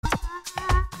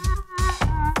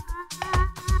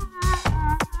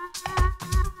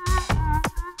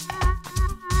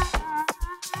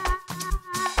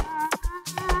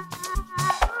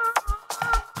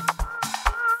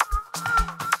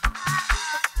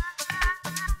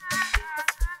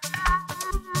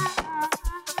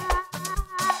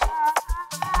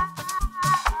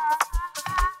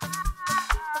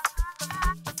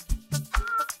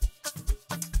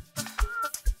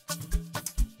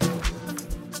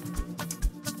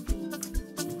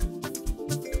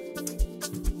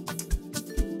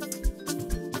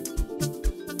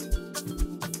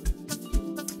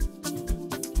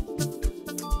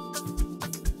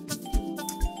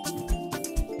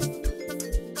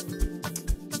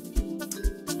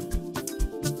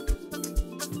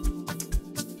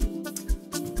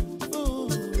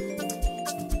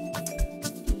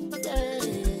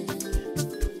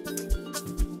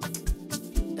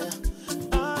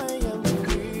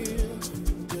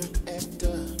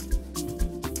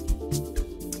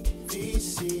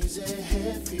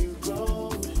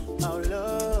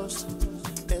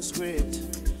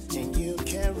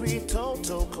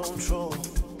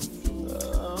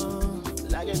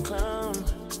a clown.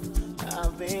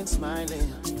 I've been smiling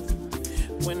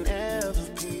whenever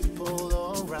people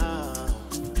are around.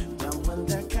 But when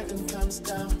the curtain comes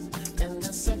down and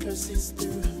the circus is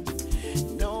through,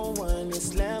 no one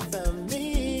is left but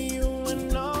me, you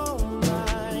and all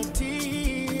my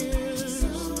tears.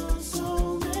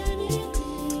 So many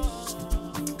tears.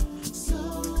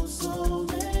 So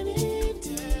many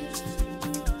tears.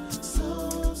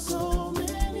 So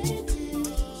many tears.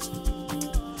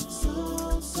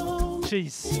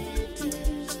 Jeez.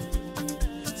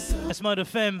 That's Mode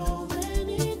FM.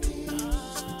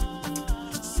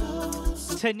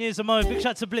 10 years of Mode. Big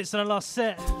shout to Blitz on the last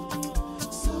set.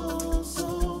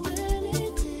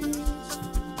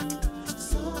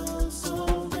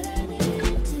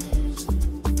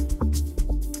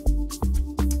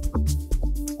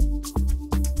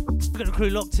 Got the crew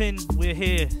locked in. We're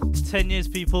here. 10 years,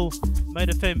 people. Mode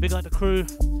FM. Big up the crew.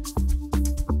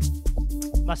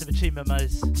 Massive achievement,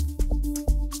 mates.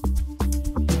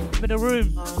 In the room.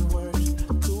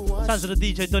 Sounds of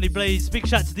the DJ Donny Blaze. Big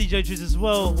shout to DJ Driz as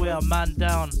well. We are man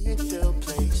down.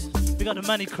 Big up the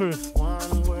Manny crew.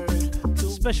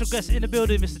 Special guest in the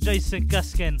building, Mr. Jason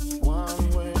Gaskin.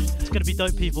 It's gonna be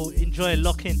dope, people. Enjoy,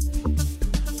 lock in.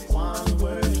 One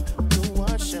word to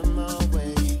wash them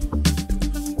away.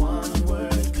 One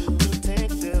word to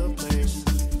take their place.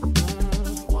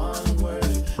 One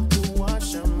word to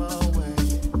wash them away.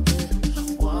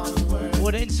 One word.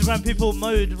 All the Instagram people,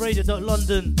 Mode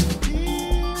Radio.London.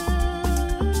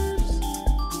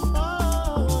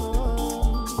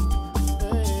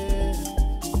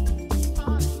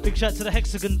 Big shout to the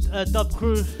Hexagon dub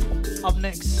crew up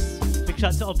next. Big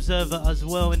shout to Observer as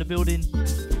well in the building.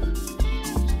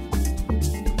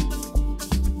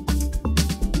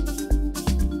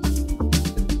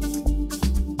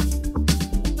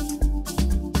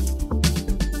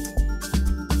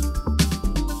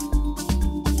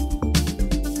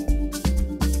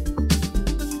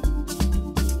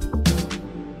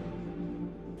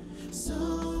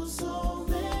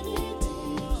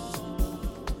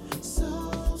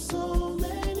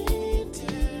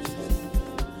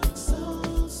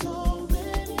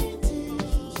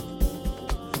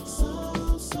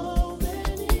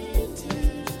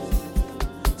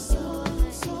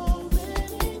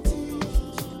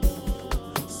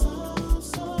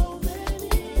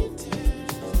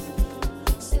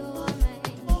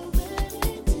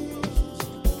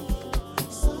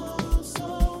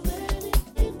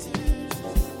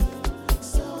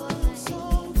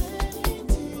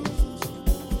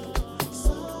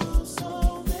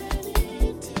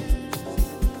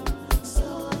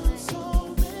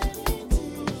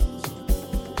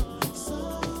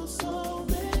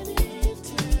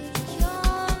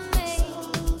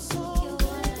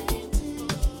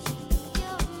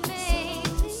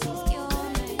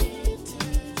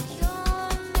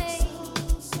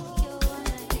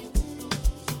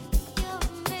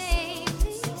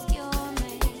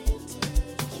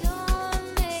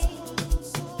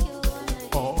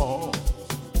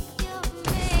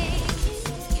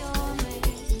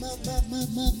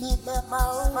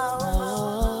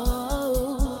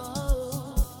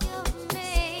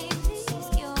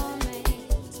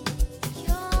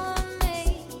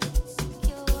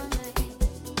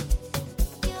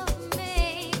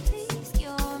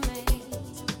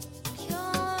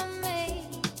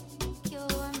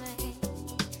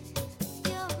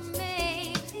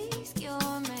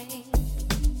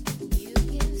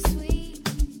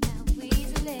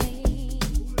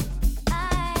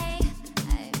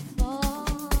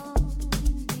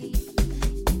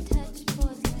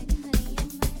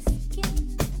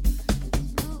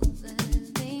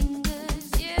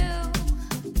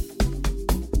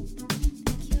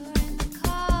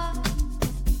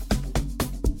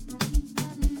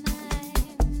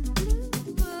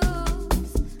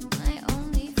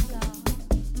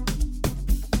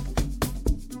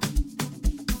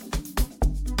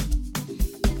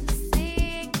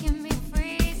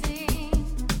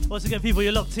 Once again, people,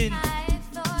 you're locked in.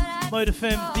 Mode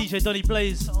FM, DJ Donny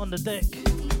Blaze on the deck.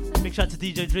 Big shout to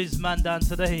DJ Driz, man down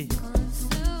today.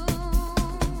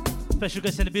 Special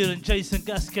guest in the building, Jason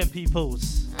Gaskin,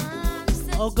 peoples.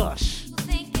 Oh gosh.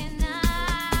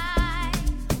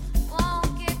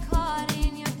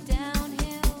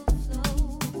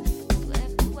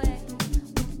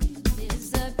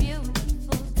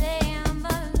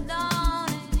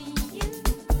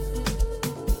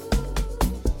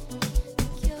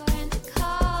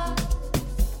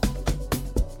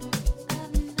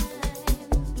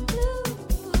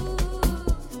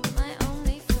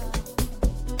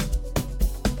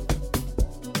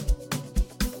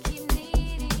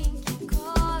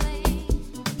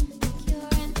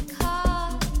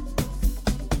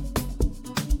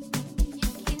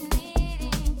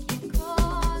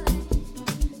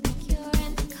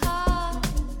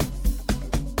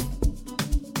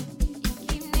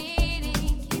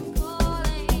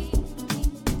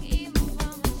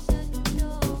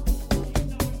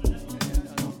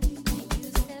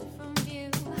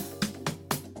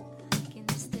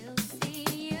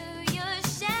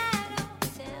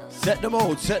 Set the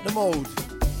mode, set the mode.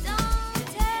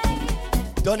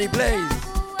 Donny Blaze,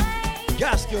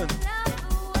 Gascon,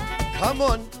 come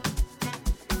on.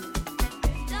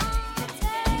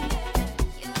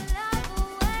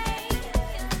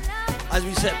 As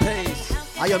we set pace,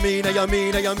 I mean.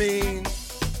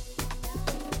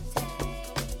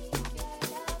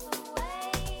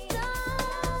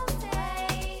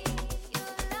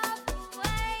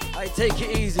 I take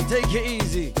it easy, take it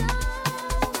easy.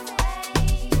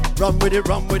 Run with it,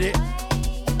 run with it.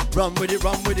 Run with it,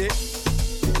 run with it.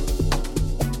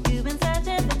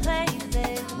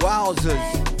 Wowzers.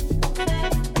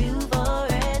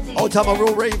 Old time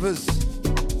real ravers.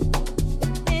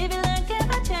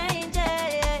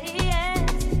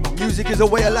 Music is a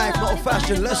way of life, not a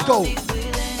fashion. Let's go.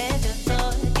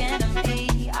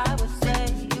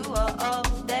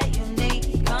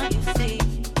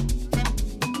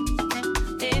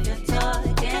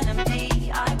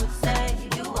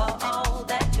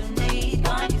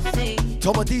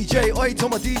 Toma DJ, oi,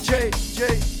 Toma DJ,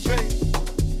 J.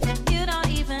 You don't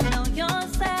even know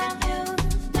yourself. You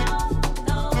don't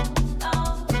know.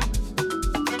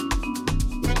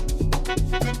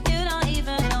 You don't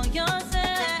even know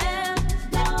yourself.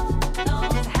 No.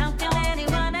 How can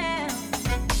anyone else?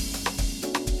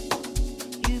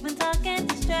 You've been talking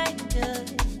to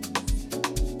strangers,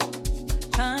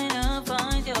 trying to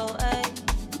find your way.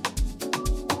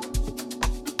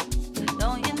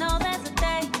 Don't you know that's a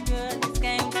dangerous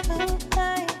game to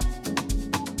play?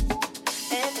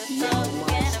 If it's so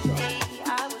enemy,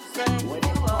 I would say you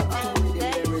are all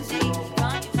that you need.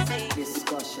 Can't you see?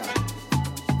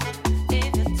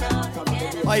 If it's so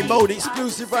enemy, I mode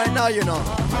exclusive right now, you know.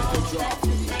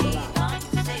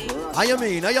 I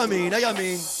mean.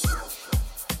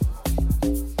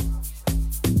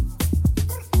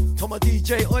 Toma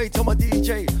DJ, oi, Toma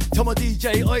DJ. Toma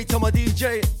DJ, oi, Toma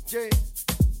DJ, J.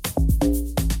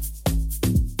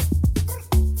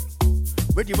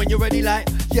 Ready when you're ready, like,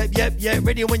 yep,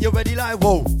 ready when you're ready, like,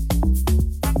 whoa.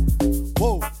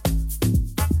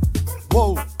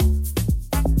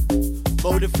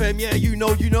 Mode FM, yeah, you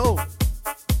know.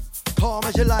 Calm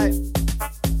as you like,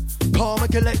 calm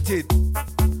and collected.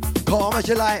 Calm as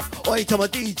you like, oi, Toma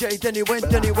DJ, then he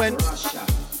went.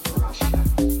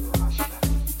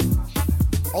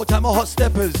 All time of hot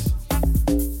steppers.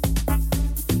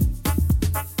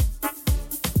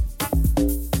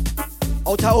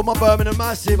 Old tight all my Birmingham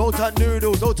Massive, old tight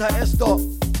Noodles, old tight S-Dot,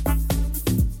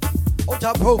 old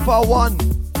tight Profile 1,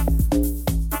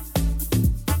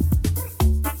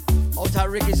 old tight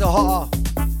Ricky Sahara,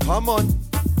 come on.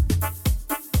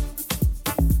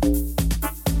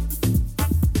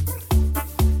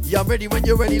 Yeah, I'm ready when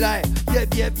you're ready, like,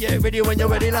 yep, ready when you're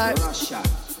ready, like.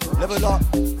 Level up.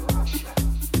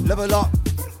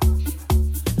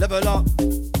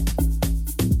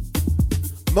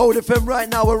 Mode FM right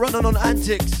now, we're running on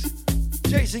antics.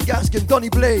 Jason Gaskin, Donny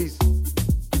Blaze.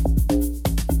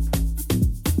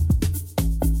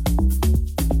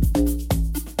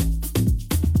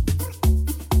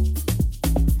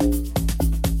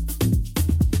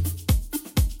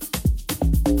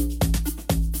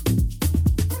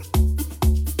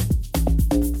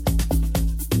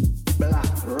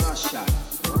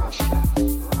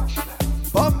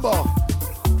 Bumba.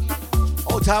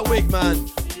 Old tight wig man.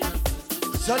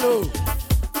 Salute.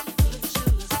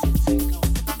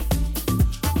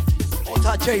 Old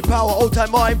tight J Power, old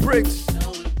tight Martin Briggs.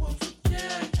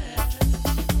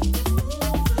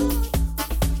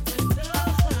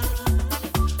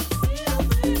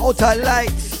 Old tight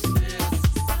Lights.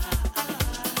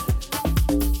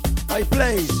 I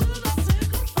Blaze.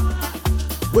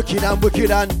 Wicked and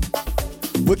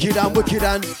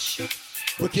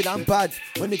bad.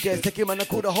 When the girls take him and I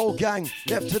call the whole gang.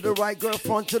 Left to the right, girl,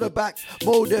 front to the back.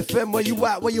 Mode FM, where you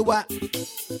at?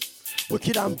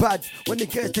 Wicked and bad. When the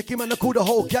girls take him and I call the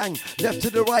whole gang. Left to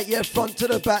the right, yeah, front to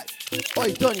the back.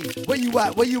 Oi, Donny, where you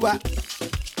at?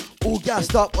 All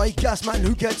gassed up, oi, gas man,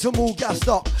 who gets them all gassed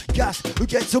up? Gas, who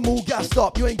gets them all gassed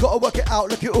up? You ain't gotta work it out,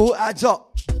 look, it all adds up.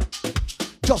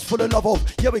 Just for the love of,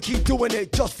 yeah, we keep doing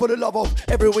it just for the love of.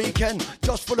 Every weekend,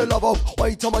 just for the love of.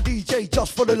 Oi, Toma DJ,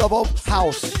 just for the love of.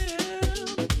 House.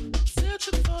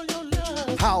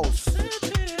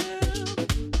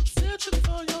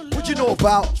 What you know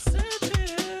about?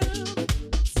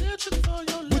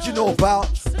 What you know about?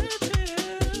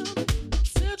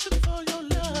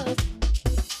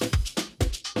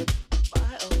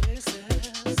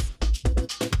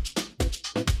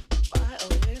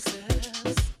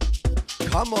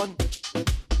 Come on.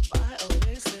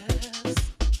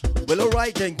 Well,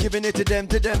 alright then, giving it to them.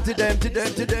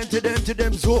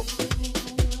 So.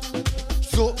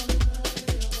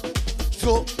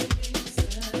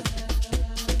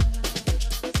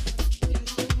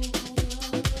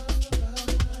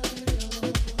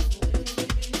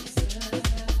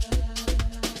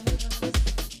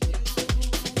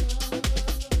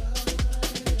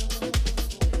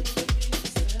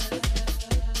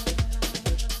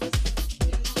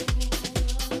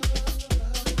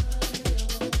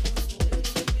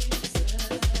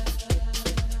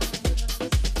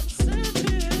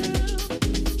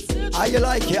 How you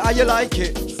like it? How you like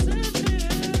it?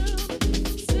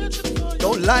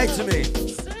 Don't lie to me.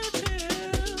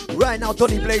 Right now,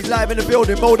 Donny Blaze live in the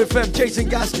building. Mode FM, Jason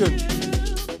Gaskin.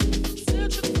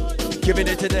 Giving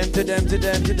it to them, to them, to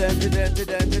them, to them, to them, to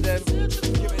them, to them.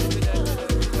 Giving it to them, to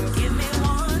them, to them. Give me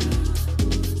one.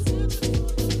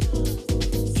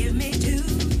 Give me two.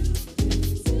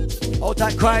 Old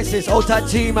type Crisis, old type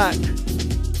T-Mac.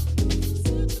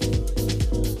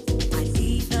 I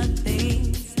need the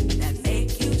things that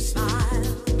make you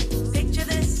smile. Picture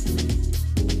this.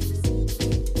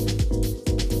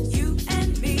 You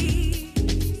and me,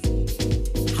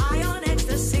 high on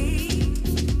ecstasy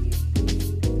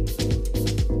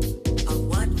of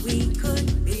what we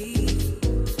could be.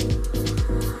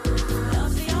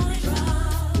 Love's the only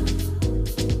drug.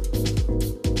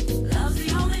 Love's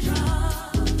the only drug.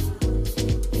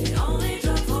 The only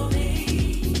drug for me.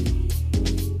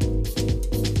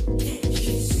 Can't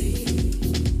you see?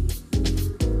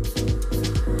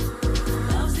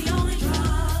 Love's the only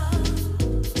drug.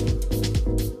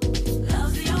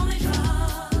 Love's the only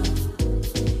drug.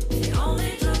 The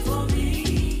only drug for me.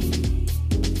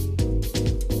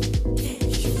 Can't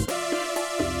you see?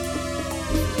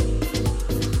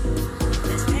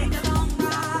 Let's take a long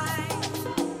ride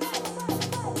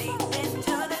deep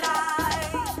into the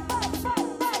night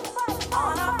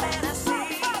on a fantasy.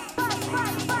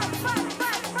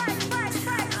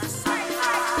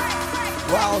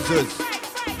 Wowzers.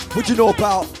 What you know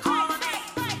about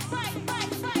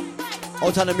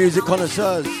old time music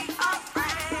connoisseurs?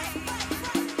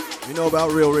 You know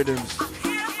about real rhythms.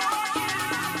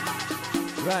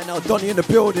 Right now, Donny in the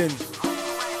building.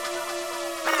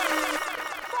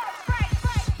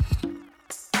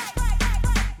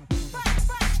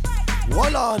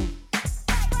 Well on.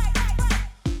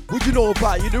 What you know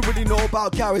about? You don't really know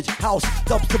about garage, house,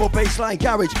 dubstep, bassline,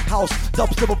 garage, house,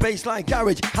 dubstep, bassline,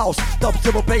 garage, house,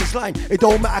 dubstep, bassline. It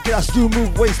don't matter, cause I still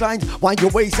move waistlines. Wind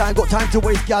your waist, I ain't got time to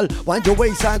waste, gal. Wind your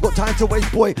waist, I ain't got time to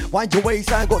waste, boy. Wind your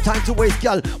waist, I ain't got time to waste,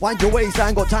 gal. Wind your waist, I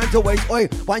ain't got time to waste, oi.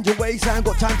 Wind your waist, I ain't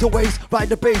got time to waste. Ride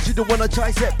the bass, you don't wanna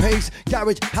try set pace.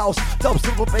 Garage, house,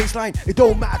 dubstep, bassline. It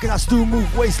don't matter, cause I still move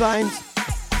waistlines.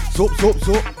 Soap, soap,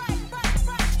 soap.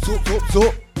 Soap, soap,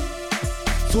 soap.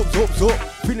 Soap, soap, soap.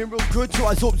 Feeling real good, so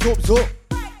I soap, soap, soap.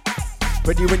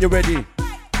 Ready when you're ready.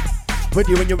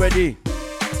 Ready when you're ready.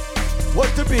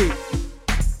 What's the beat?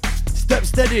 Step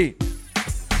steady.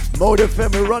 Mode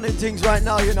FM, we're running things right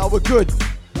now, you know, we're good.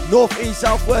 North, east,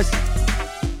 south, west.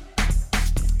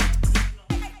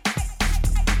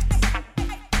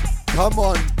 Come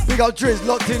on. Big up Driz,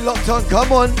 locked in, locked on,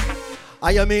 come on.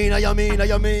 I mean.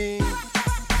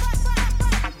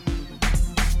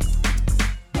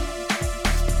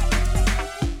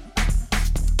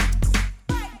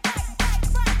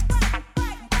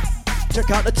 Check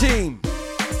out the team.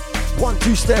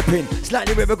 1-2 step in.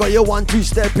 Slightly river got your 1-2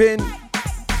 step in.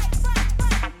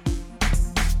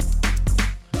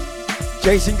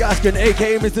 Jason Gaskin,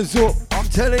 aka Mr. Zoop. I'm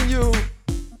telling you.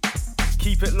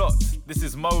 Keep it locked. This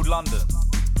is Mode London.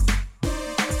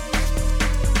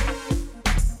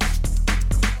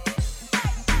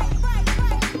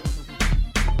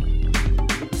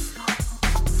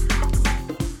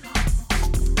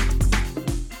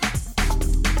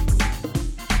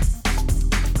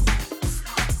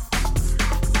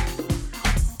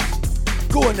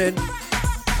 Go on then.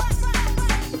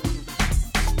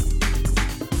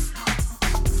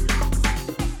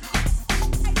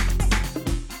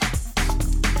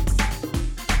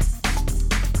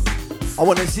 I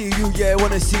wanna see you, yeah,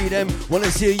 wanna see them.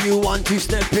 Wanna see you 1-2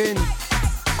 step in.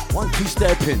 1-2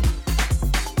 step in.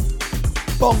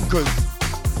 Bonkers.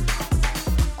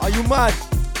 Are you mad?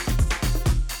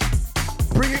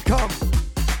 Bring it, come.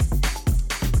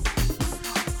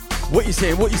 What you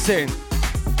saying? What you saying?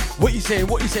 What you saying?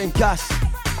 What you saying? Gas.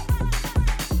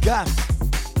 Gas.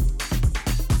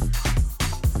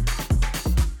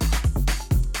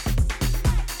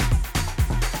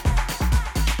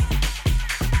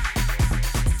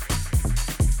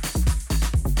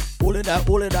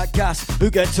 All of that gas. Who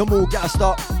gets some more gassed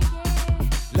up?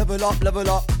 Level up, level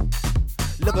up.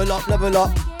 Level up, level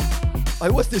up. Hey,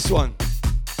 what's this one?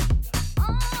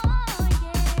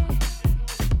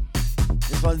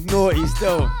 This one's naughty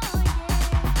still.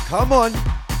 Come on.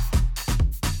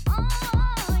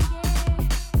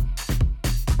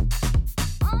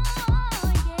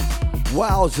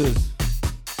 Wowzers.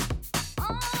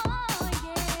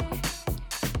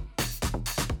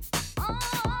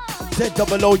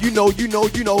 Z-double-O, you know.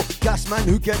 Gas man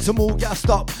who gets them all gassed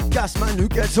up. Gas man who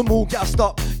gets them all gassed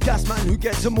up. Gas man who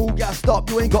gets them all gassed up.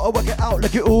 You ain't gotta work it out,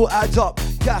 look it all adds up.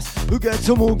 gas. Who gets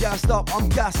them all gassed up? I'm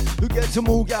gas. Who gets them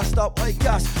all gassed up? I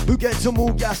gas. Who gets them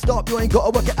all gassed up? You ain't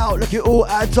gotta work it out. Look, it all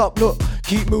adds up. Look,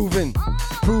 keep moving,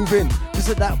 proving. This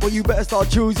and that, well, you better start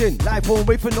choosing. Life won't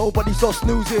wait for nobody, start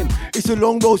snoozing. It's a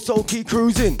long road, so keep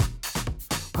cruising.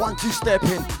 1-2 step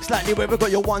in, slightly where we got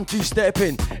your 1-2 step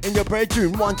in your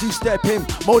bedroom, 1-2 step in.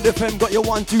 Mode FM got your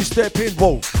 1-2 step in.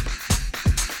 Whoa,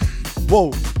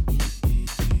 whoa,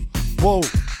 whoa.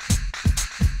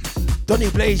 Donny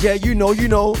Blaze, yeah, you know.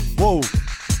 Whoa,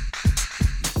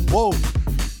 whoa.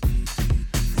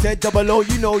 Z-double-O,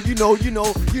 you know.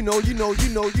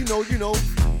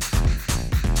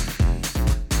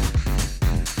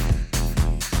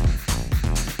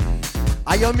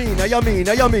 I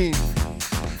mean.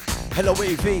 Hello,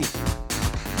 AV.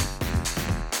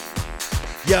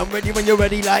 Yeah, I'm ready when you're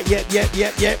ready, like, yep.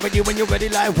 Ready when you're ready,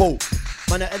 like, whoa.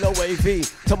 Man, at LOAV.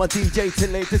 Tell my DJ till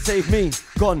late to save me.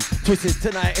 Gone, twisted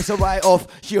tonight, it's a write-off.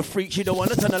 She a freak, she don't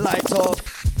wanna turn the lights off.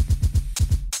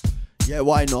 Yeah,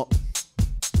 why not?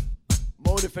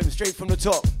 Mode FM straight from the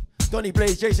top. Donny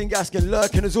Blaze, Jason Gaskin,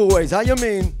 lurking as always. How you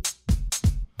mean?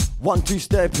 1-2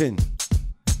 step in.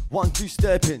 1-2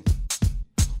 step in.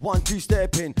 1-2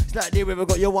 step in. It's like the river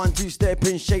got your 1-2 step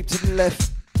in. Shape to the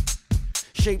left.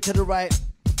 Shape to the right.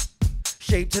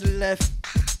 Shape to the left.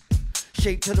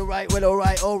 Shape to the right. Well,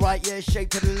 alright, yeah. Shape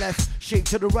to the left. Shape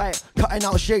to the right. Cutting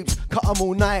out shapes. Cut them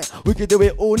all night. We could do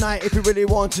it all night if you really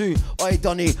want to. Oi,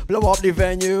 Donny, blow up the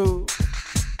venue.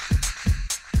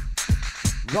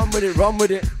 Run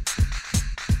with it.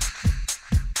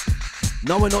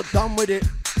 No, we're not done with it.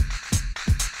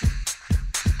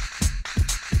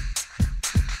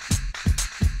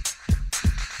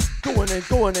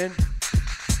 Go on in.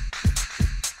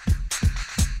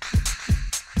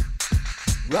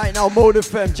 Right now, Mode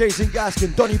FM, Jason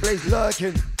Gaskin, Donny Blaze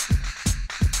lurking.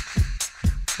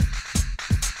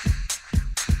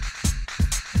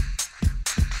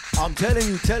 I'm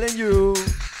telling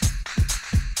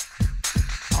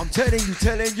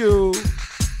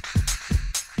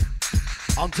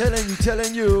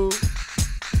you.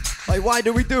 Like, why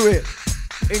do we do it?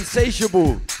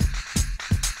 Insatiable.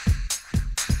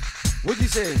 What you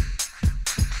say?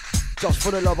 Just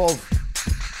for the love of.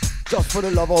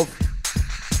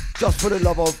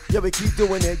 Yeah, we keep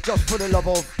doing it. Just for the love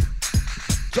of.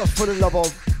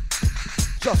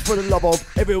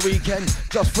 Every weekend.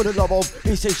 Just for the love of.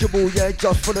 Insatiable, yeah.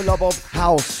 Just for the love of.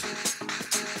 House.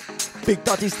 Big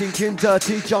Daddy's thinking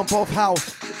dirty. Jump off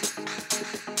house.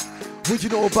 What you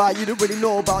know about? You don't really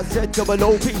know about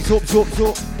Z-double-O-P. Zup.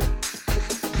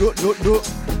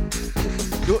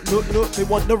 Look, they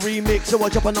want the remix, so I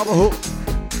drop another hook.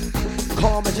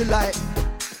 Calm as you like.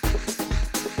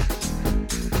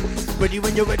 Ready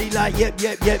when you're ready, like, yep.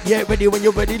 Ready when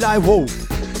you're ready, like, whoa.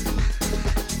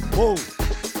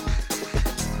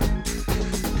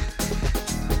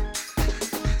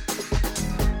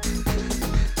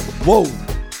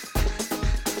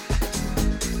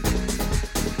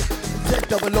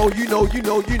 Z-double-O, you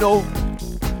know.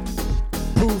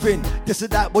 Proving this or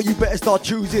that, well, you better start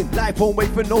choosing. Life won't wait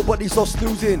for nobody, start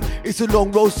snoozing. It's a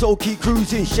long road, so keep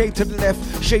cruising. Shape to the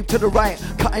left, shape to the right.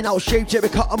 Cutting out shapes, yeah, we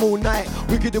cut them all night.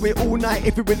 We could do it all night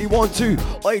if we really want to.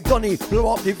 Oi, Donny,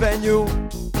 blow up the venue.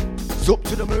 Up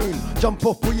to the moon, jump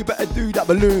up, well, you better do that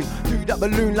balloon.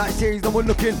 Like series, no one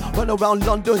looking. Run around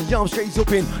London, yeah, I'm straight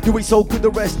up in. Do it so good, the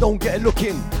rest don't get a look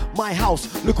in. My house,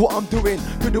 look what I'm doing.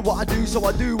 Good at what I do, so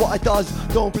I do what I does.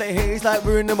 Don't play haters like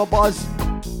ruining my buzz.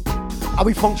 How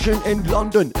we function in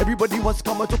London. Everybody wants to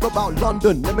come and talk about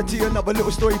London. Let me tell you another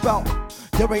little story about.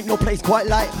 There ain't no place quite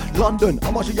like London.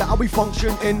 I'm gonna show you how we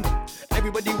function in.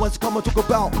 Everybody wants to come and talk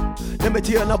about. Let me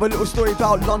tell you another little story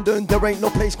about London. There ain't no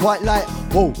place quite like.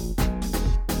 Whoa.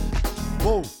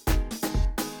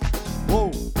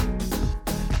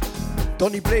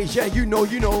 Donny Blaze, yeah, you know.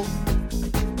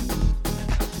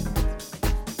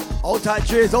 Hold tight,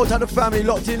 cheers, hold tight the family,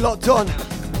 locked in, locked on.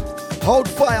 Hold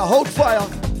fire.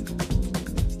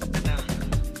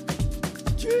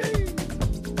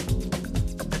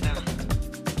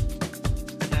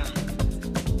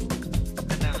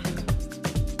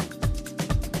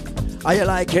 How you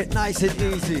like it? Nice and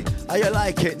easy. How you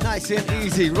like it? Nice and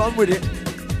easy. Run with it.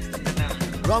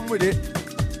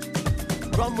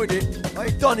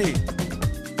 Hey, Donny.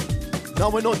 No,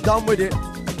 we're not done with it.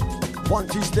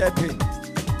 1-2 step in.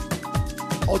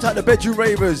 I'll take the bedroom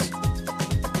ravers.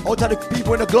 I'll take the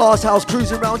people in the glass house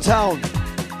cruising around town.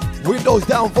 Windows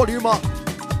down, volume up.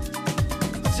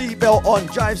 Seatbelt on,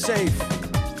 drive safe.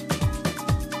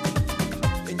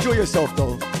 Enjoy yourself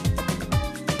though.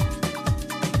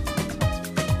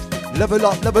 Level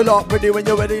up, ready when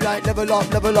you're ready, like level up.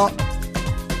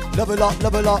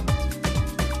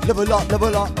 level up,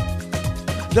 level up.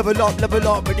 Level up, level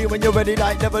up, ready when you're ready,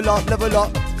 like level up, level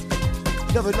up.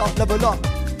 Level up, level up.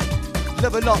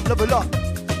 Level up, level up.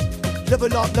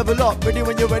 Level up, level up, ready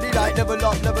when you're ready, like level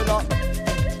up, level up.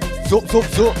 Zup, zup,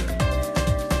 zup.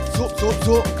 Zup, zup,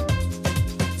 zup.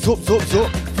 Zup, zup, zup.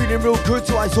 Feeling real good,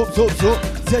 so I zup, zup, zup.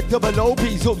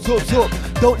 Z-double-O-P, zup, zup, zup.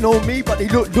 Don't know me, but they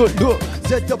look.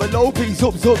 Z-double-O-P,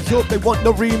 zup, zup, zup. They want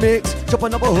the remix, chop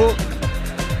another hook.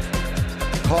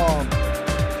 Calm.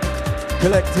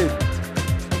 Collected.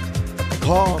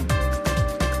 Calm.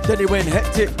 Then he went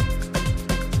hectic.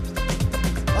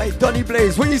 Hey, Donny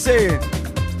Blaze, what you saying?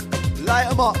 Light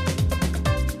 'em up.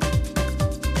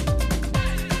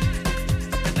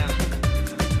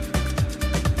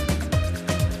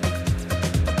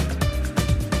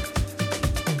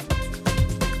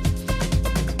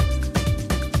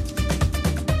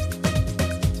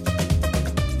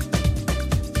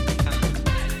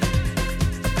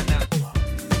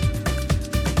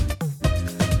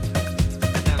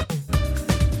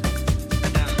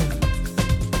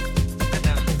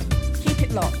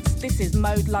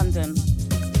 Mode London.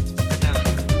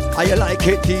 How you like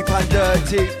it deep and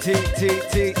dirty?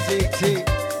 T.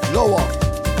 Lower,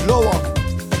 lower,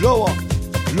 lower,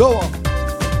 lower.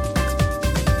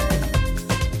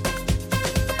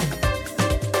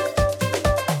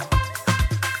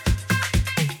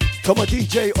 Tell my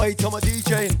DJ, oi, tell my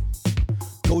DJ.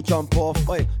 Go jump off,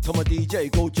 oi. Tell my DJ,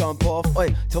 go jump off,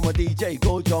 oi. Tell my DJ,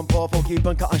 go jump off. I'll keep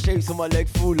on cutting shapes so my leg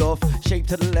full off. Shape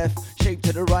to the left, shape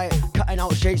to the right. Cutting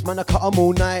out shapes, man, I cut them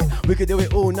all night. We could do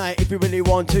it all night if we really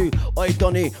want to. Oi,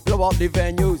 Donny, blow up the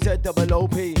venue.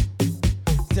 Z-double-O-P.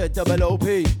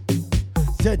 Z-double-O-P.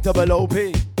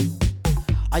 Z-double-O-P.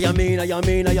 I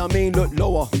mean, look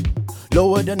lower.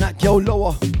 Lower than that, girl,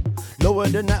 lower. Lower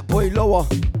than that, boy, lower.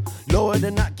 Lower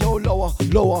than that, girl, lower,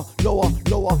 lower, lower,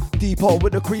 lower. Deeper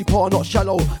with a creeper, not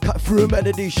shallow. Cut through a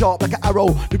melody sharp like an arrow.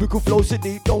 Lyrical flow so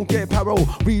deep, don't get paro.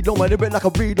 Read on my lyric like I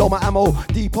read on my ammo.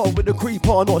 Deeper with a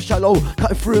creeper, not shallow.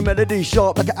 Cut through a melody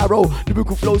sharp like an arrow.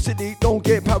 Lyrical flow so deep, don't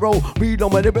get paro. Read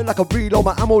on my lyric like I read on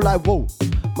my ammo. Like whoa,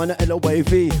 man, a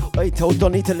L-O-A-V. I tell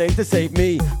Donny to late to save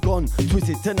me. Gone,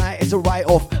 twisted tonight, it's a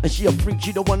write-off. And she a freak,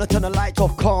 she don't wanna turn the lights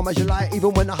off. Calm as you like,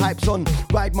 even when the hype's on.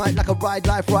 Ride might like a ride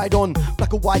life, ride on.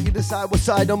 Black or white, you decide what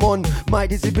side I'm on. Might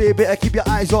disappear, better keep your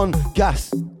eyes on.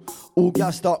 Gas, all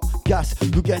gassed up. Gas,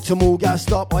 who gets them all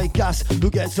gassed up? I gas, who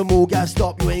gets them all gassed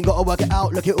up? You ain't gotta work it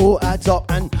out, look, it all adds up.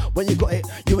 And when you got it,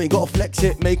 you ain't gotta flex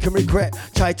it. Make them regret,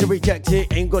 try to reject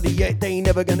it. Ain't got it yet, they ain't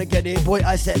never gonna get it. Boy,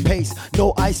 I set pace,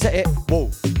 no, I set it.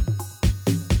 Whoa.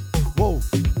 Whoa.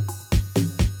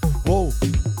 Whoa.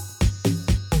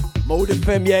 Mode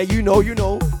FM, yeah, you know.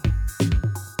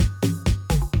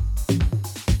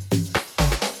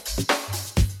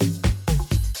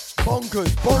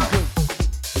 Bonkers.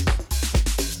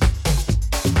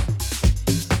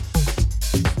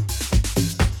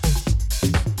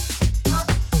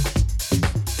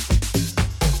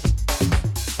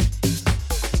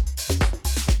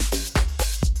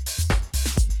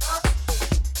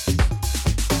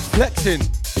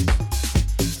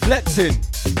 Flexing.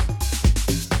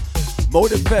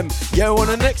 Mode FM, yeah, on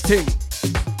the next thing.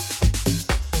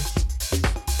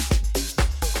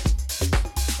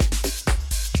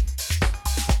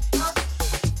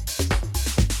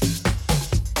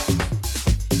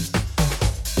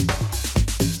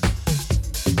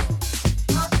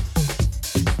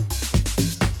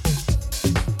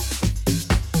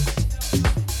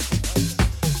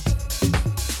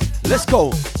 Let's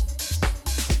go.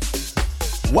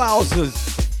 Wowzers.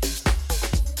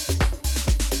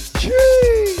 Gee.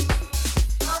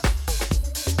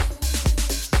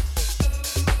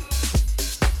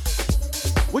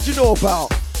 What you know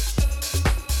about?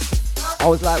 I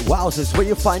was like, wowzers, where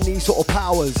you find these sort of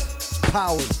powers?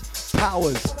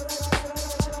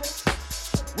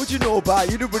 What you know about?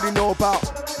 You don't really know about.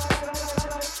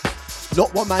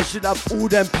 Not one man should have all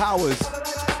them powers.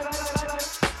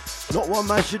 Not one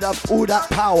man should have all that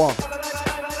power.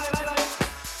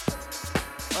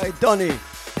 Hey, Donny.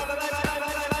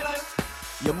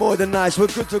 You're more than nice, we're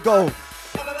good to go.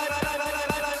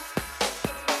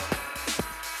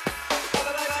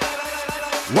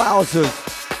 Wowzers,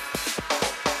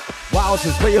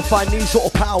 where you find these sort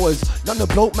of powers? None of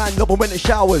bloke man love when it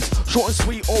showers. Short and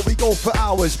sweet or we go for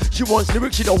hours. She wants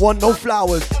lyrics, she don't want no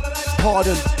flowers.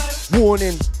 Pardon,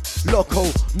 warning,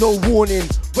 loco, no warning.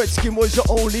 Red skin was your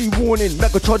only warning.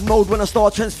 Megatron mode when I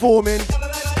start transforming.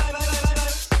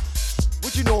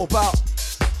 What you know about?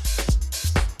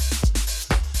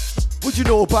 What you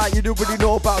know about? You don't really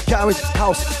know about garage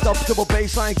house, dubstep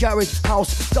bassline, garage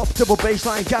house, dubstep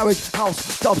bassline, garage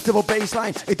house, dubstep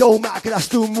bassline. It don't matter 'cause I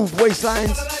still move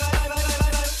waistlines.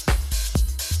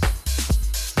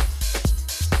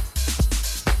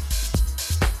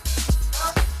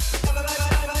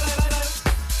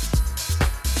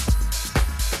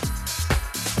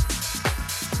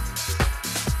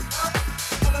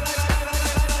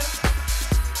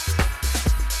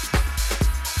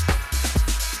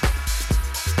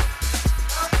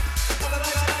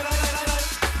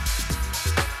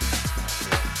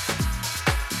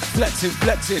 Flexing,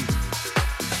 flexing,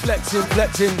 flexing,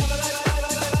 flexing.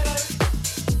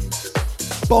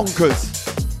 Bonkers.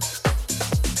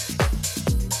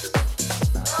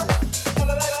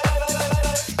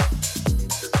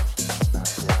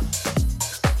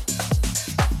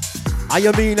 I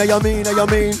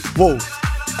mean. Whoa.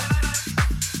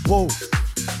 Whoa.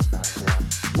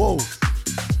 Whoa.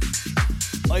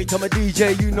 I tell my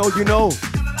DJ, you know.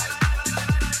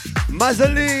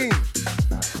 Mazzoline.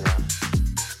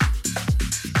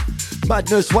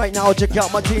 Madness right now, check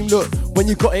out my team, look. When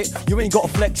you got it, you ain't gotta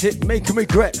flex it, make 'em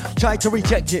regret, try to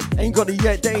reject it. Ain't got it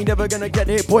yet, they ain't never gonna get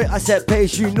it. Boy, I set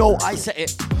pace, you know I set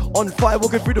it. On fire,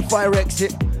 walking through the fire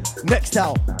exit. Next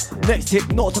out, next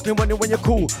hit, not talking when you're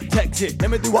cool, text it.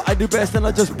 Let me do what I do best and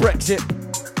I just Brexit.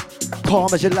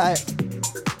 Calm as you like,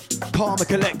 calm and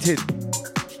collected.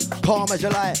 Calm as you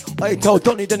like, I tell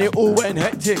Donny, then it all went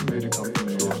hectic.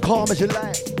 Calm as you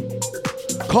like,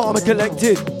 calm and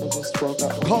collected.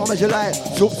 Calm as you like,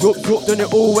 zoop, zoop, zoop, then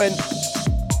it all went.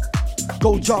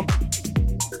 Go jump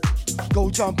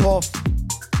off.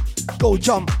 Go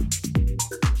jump.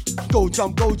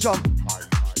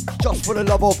 Just for the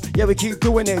love of, yeah, we keep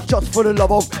doing it, just for the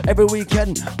love of. Every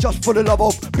weekend, just for the love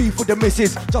of. Beef with the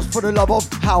missus, just for the love of.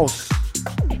 House.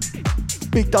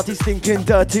 Big dirty, stinking,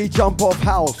 dirty, jump off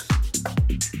house.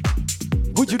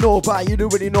 What you know about, you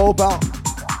don't really know about.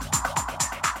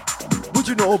 What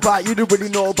you know about, you don't really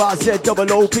know about.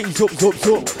 Z-double-O-P, zoop, zoop,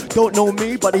 zoop. Don't know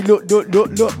me, but he look.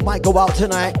 Might go out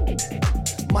tonight.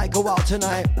 Might go out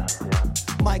tonight,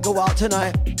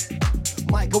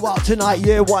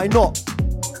 yeah, why not?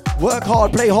 Work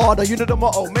hard, play harder, you know the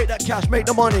motto. Make that cash, make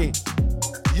the money.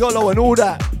 YOLO and all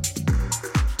that.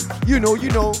 You know.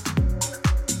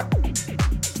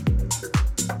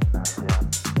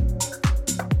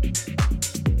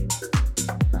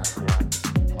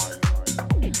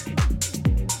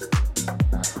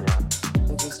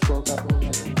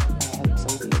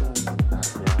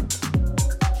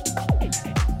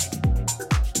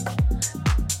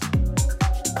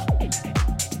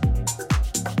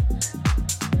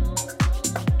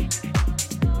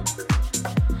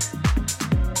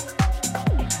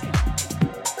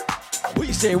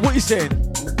 What you saying?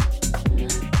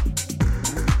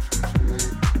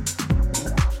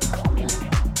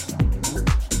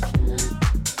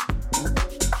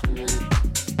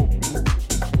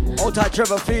 Old tight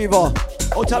Trevor Fever,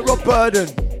 old tight Rob Burden,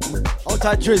 old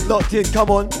tight Driz locked in,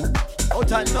 come on. Old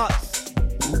tight Nuts,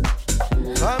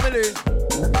 family.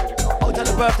 Old tight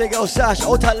the birthday girl Sash,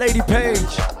 old tight Lady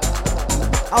Page,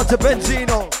 out to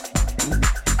Benzino.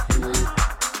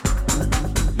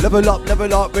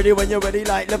 Level up, ready when you're ready,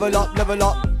 like level up.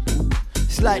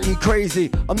 Slightly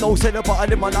crazy, I'm no sailor but I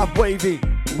live my life wavy.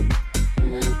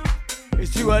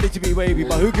 It's too early to be wavy,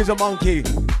 but who gives a monkey?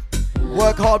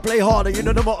 Work hard, play harder, you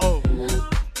know the motto.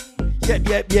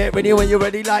 Yep, ready when you're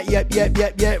ready, like yep,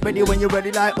 ready when you're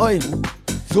ready, like oi.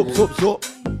 Zoop.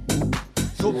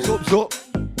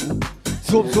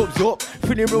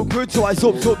 Feeling real good, so I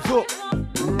zoop.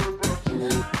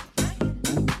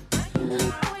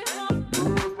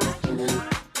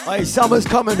 Hey, summer's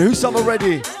coming, who's summer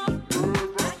ready?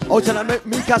 Oh, tell me,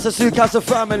 Casa,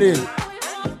 family.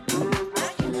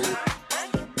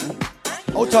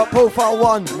 Oh, top profile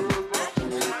one.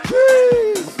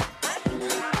 Jeez.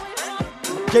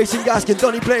 Jason Gaskin,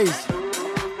 Donny plays.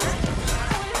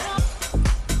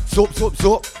 Zoop.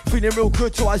 Feeling real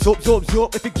good, so I zoop.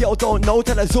 If your girl don't know,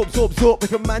 tell her zoop.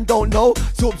 If your man don't know,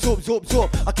 zoop.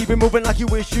 I keep it moving like you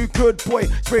wish you could, boy.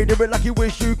 Spray the red like you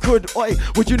wish you could, oi.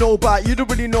 What you know about? You don't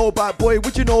really know about, boy.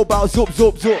 What you know about? Zoop.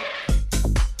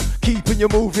 Keeping you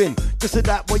moving, just so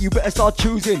that what you better start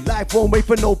choosing. Life won't wait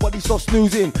for nobody, stop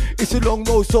snoozing. It's a long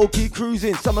road, so keep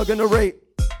cruising. Some are gonna rate,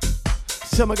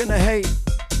 some are gonna hate.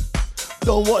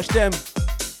 Don't watch them,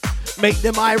 make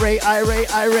them irate.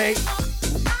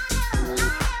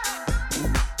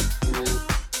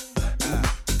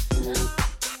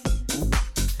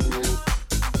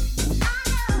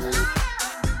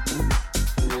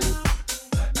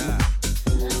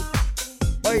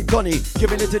 Donny,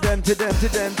 giving it to them.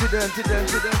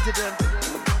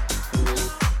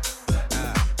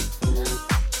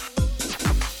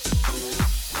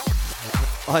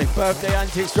 Aye, birthday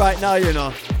antics right now, you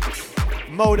know.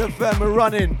 Mode FM, we're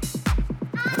running.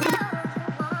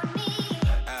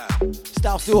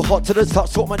 Style still hot to the top,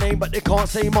 sort my name, but they can't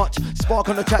say much. Spark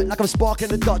on the track like I'm sparking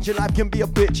the Dutch. Your life can be a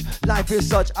bitch, life is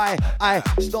such. I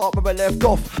start where I left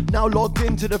off. Now logged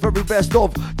into the very best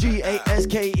of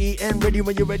GASKEN. Ready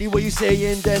when you're ready, what you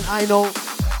saying? Then I know.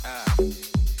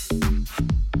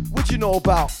 What you know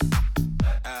about?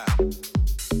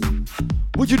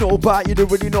 What you know about? You don't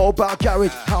really know about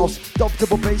garage house,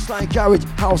 dubstep bassline, garage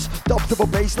house, dubstep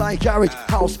bassline, garage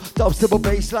house, dubstep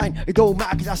bassline. It don't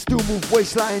matter 'cause I still move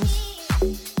waistlines.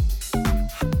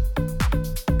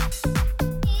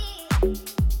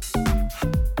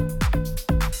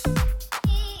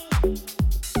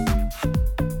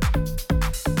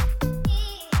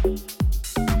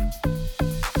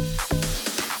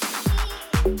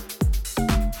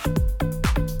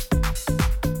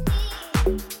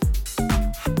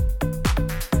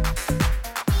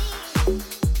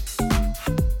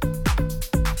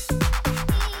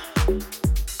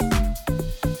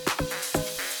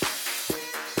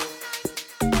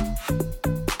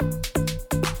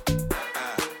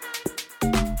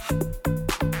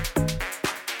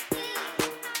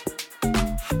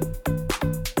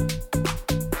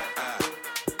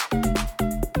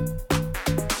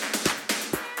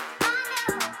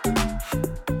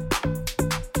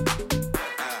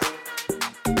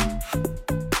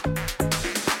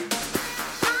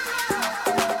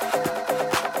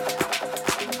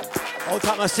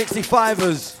 My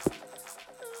 65ers.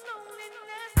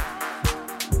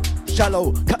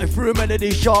 Shallow, cutting through a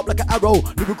melody sharp like an arrow.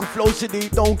 Lyrical flow city,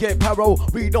 don't get paro.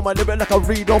 Read on my lyric like I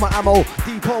read on my ammo.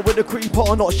 Deeper with a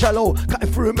creeper, not shallow.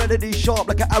 Cutting through a melody sharp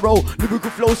like an arrow. Lyrical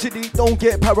flow city, don't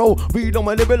get paro. Read on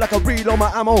my lyric like I read on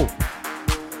my ammo.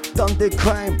 Done did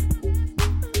crime,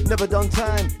 never done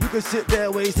time. You can sit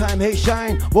there, waste time, hate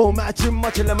shine. Won't match him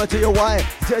much, let me tell you why.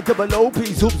 Said double OP,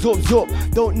 zoop, zoop, zoop.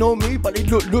 Don't know me, but they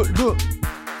look, look, look.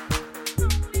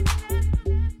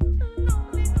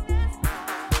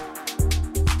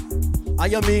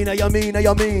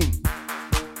 I mean.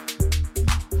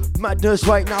 Madness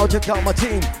right now, check out my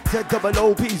team. Said double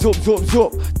OP, zoop, zoop,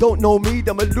 zoop. Don't know me,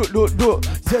 them a look, look, look.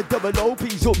 Said double OP,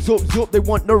 zoop, zoop, zoop. They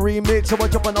want the remix, so I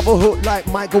drop another hook like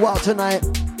might go out tonight.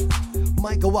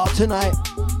 Might go out tonight.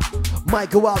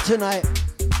 Might go out tonight.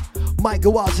 Might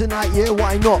go out tonight, yeah,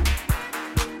 why not?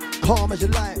 Calm as you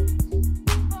like.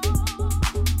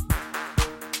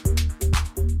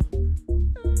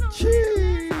 Cheers.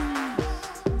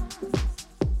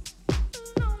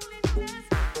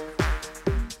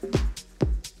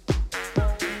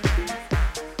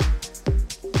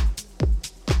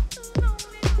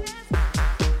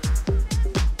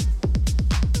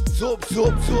 Zoop,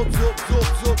 zoop, zoop, zoop, zoop,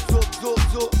 zoop, zoop, zoop,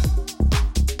 zoop.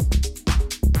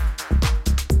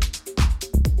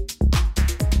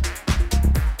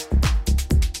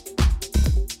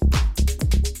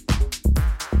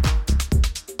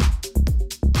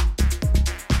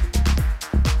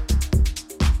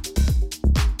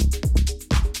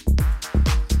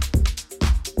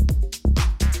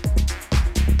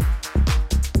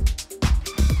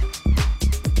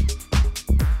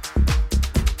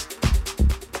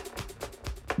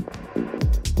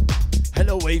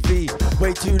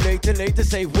 Way too late to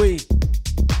save we.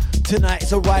 Tonight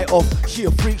it's a write-off. She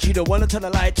a freak, she don't wanna turn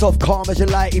the lights off. Calm as you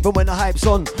like, even when the hype's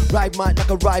on. Ride might like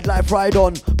a ride life ride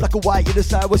on. Black and white, you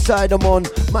decide what side I'm on.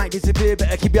 Might disappear,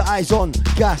 better keep your eyes on.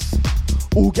 Gas,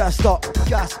 all gassed up.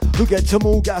 Gas, we get them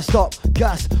all gassed up.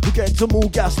 Gas, we get them all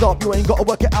gassed up. You ain't gotta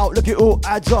work it out, look it all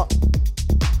adds up.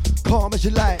 Calm as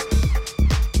you like,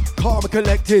 calm and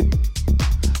collected.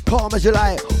 Calm as you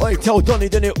like. Oi, tell Donny,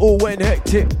 then it all went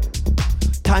hectic.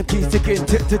 Time keeps ticking,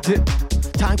 tick, tick, tick.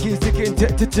 Time keeps ticking,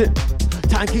 tick, tick, tick.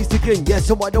 Time keeps ticking, yes,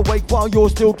 I'm wide awake while you're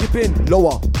still keeping.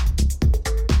 Lower,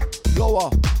 lower.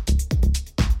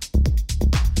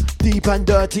 Deep and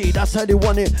dirty, that's how they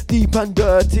want it. Deep and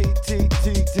dirty, t,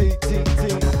 t, t, t, t.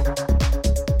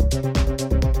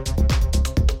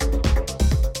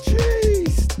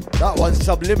 Jeez, that one's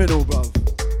subliminal, bruv.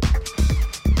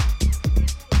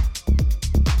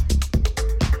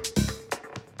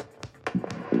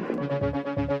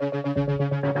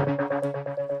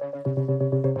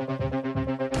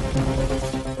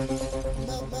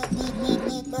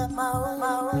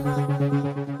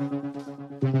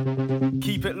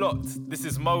 Keep it locked. This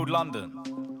is Mode London.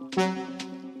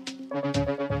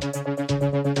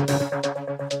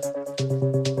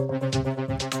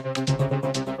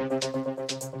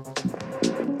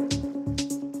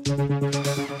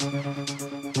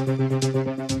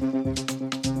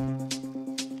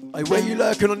 Hey, where you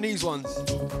lurking on these ones?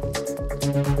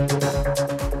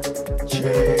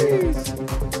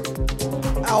 Jeez.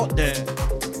 out there.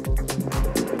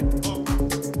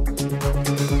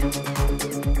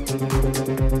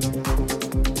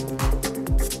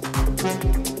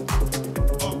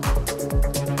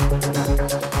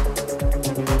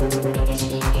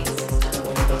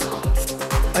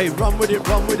 Hey, run with it,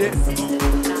 run with it.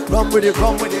 Run with it,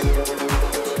 run with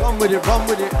it. Run with it, run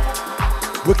with it.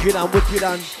 Wicked and wicked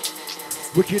and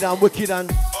wicked and wicked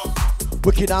and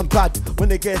wicked and bad. When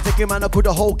they get taken, man, I put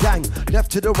the whole gang.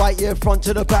 Left to the right, yeah, front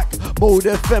to the back. Mode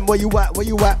FM, where you at, where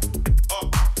you at?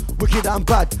 Wicked and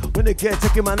bad. When they get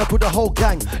taken, man, I put the whole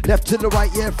gang. Left to the right,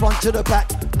 yeah, front to the back.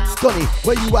 Donny,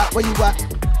 where you at, where you at?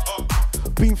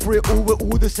 Been through it all, we're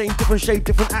all the same, different shape,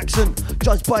 different accent.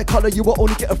 Judged by colour, you will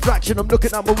only get a fraction. I'm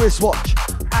looking at my wristwatch.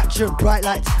 Action, bright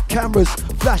lights, cameras,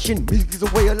 flashing. Music is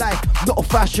a way of life, not a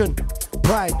fashion.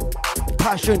 Pride,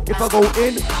 passion. If I go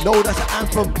in, no, that's an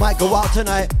anthem. Might go out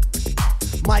tonight.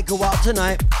 Might go out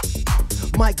tonight.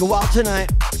 Might go out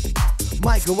tonight.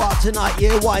 Might go out tonight.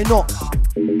 Yeah, why not?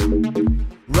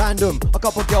 Random, a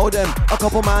couple girl them, a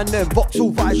couple man them.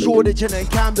 Vauxhall, Vice, Shoreditch and then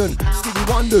Camden. Stevie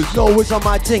Wonders, no, it's on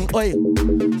my ting. Oi,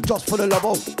 just for the love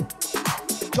of.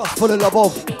 Just for the love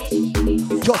of.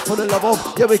 Just for the love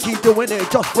of. Yeah, we keep doing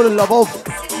it, just for the love of.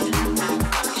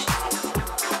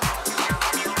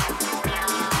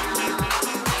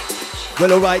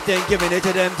 Well, alright then, giving it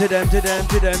to them, to them, to them,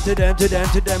 to them, to them, to them,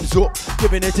 to them, so.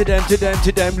 Giving it to them, to them,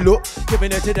 to them, look.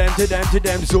 Giving it to them, to them, to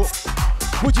them, so.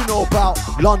 What you know about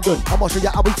London? I'ma show you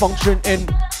how we function in.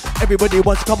 Everybody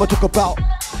wants to come and talk about.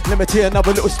 Let me tell you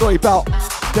another little story about.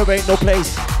 There ain't no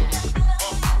place.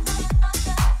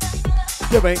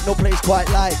 There ain't no place quite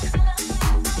like.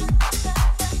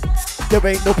 There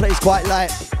ain't no place quite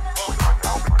like.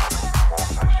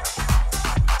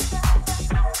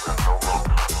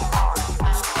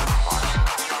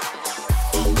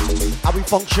 How we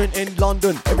function in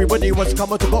London. Everybody wants to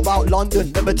come and talk about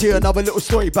London. Let me tell you another little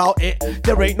story about it.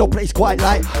 There ain't no place quite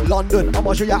like London.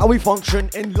 I'ma show you how we function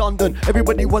in London.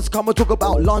 Everybody wants to come and talk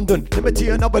about London. Let me tell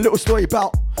you another little story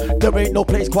about. There ain't no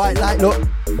place quite like, look.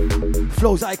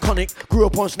 Flow's iconic. Grew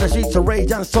up on the streets of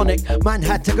Rage and Sonic. Man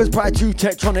had takers prior to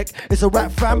Tectonic. It's a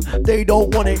rap fam, they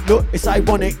don't want it. Look, it's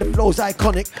ironic. The flow's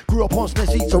iconic. Grew up on the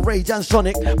streets of Rage and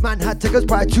Sonic. Man had takers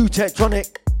prior to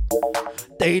Tectonic.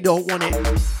 They don't want it.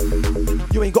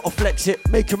 You ain't gotta flex it,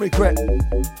 make them regret.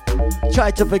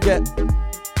 Try to forget.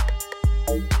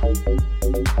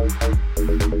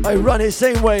 I run it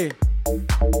same way.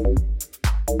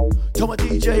 Tell my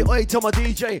DJ, oi, tell my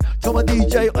DJ, tell my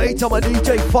DJ, oi, tell my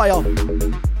DJ, fire.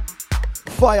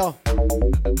 Fire.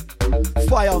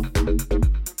 Fire.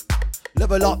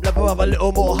 Level up a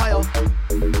little more higher.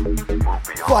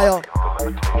 Fire.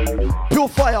 Pure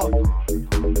fire.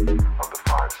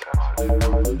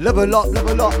 Level up,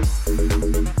 level up.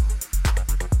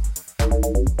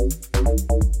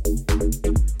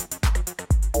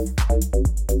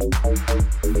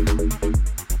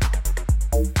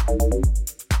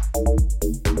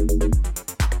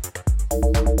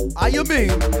 How you mean?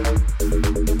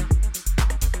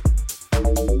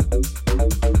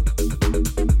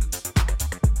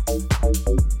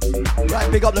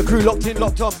 Right, big up the crew, locked in,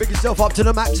 locked on. Big yourself up to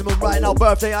the maximum right now.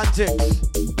 Birthday antics.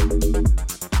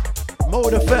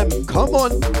 Mode FM, come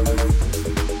on.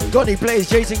 Donny plays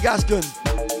Jason Gaston.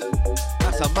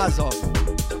 That's a mazza.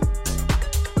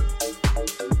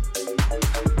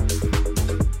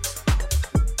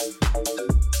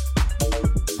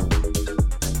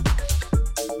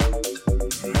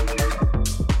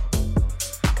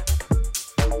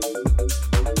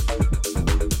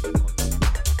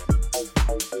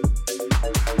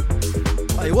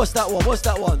 Hey, what's that one? What's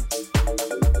that one?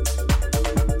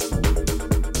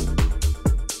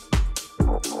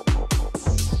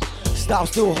 Style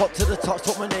still hot to the top,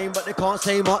 talk my name, but they can't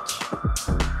say much.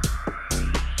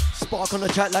 Spark on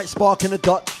the chat like spark in the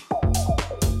Dutch.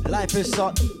 Life is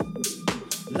such.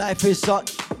 Life is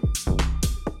such.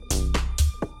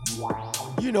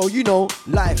 You know,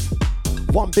 life.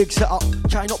 One big setup.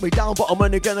 Try knock me down, but I'm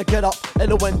only gonna get up.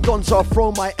 Ella went gone, so I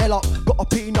throw my L up. Got a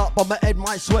peanut, but my head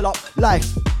might swell up.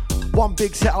 Life. One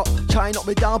big setup, try knock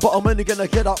me down, but I'm only gonna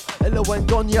get up. Ella went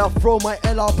gone, yeah, I throw my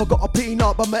L up. I got a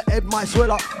peanut, but my head might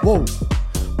swell up. Whoa,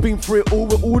 been through it all,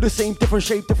 we're all the same, different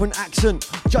shape, different accent.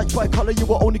 Judged by colour, you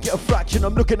will only get a fraction.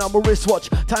 I'm looking at my wristwatch,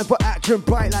 time for action.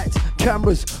 Bright lights,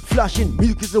 cameras, flashing.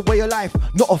 Music is a way of life,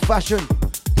 not a fashion.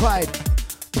 Pride,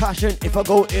 passion, if I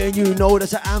go in, you know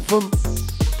that's an anthem.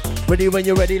 Ready when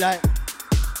you're ready, like.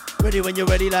 Ready when you're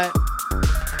ready, like.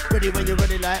 Ready when you're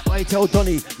ready, like. I tell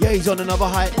Donny, yeah, he's on another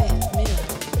height.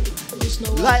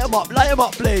 Light him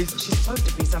up, Blaze. She's supposed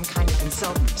to be some kind of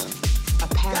consultant.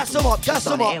 Gas him up, gas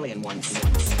him up. Alien once.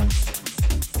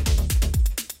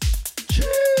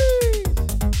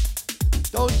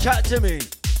 Chat to me.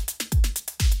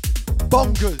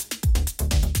 Bonkers.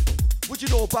 What you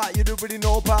know about? You don't really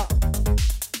know about.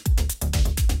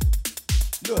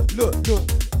 Look.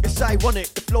 It's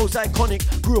ironic, the flow's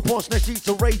iconic. Grew up on Snatchy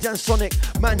to Rage and Sonic.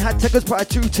 Man had Tekkers prior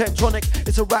to Tektronic.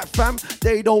 It's a rap fam,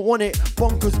 they don't want it.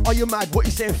 Bonkers, are you mad? What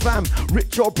you saying fam?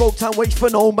 Rich or broke, time waits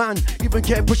for no man. Even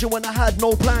kept pushing when I had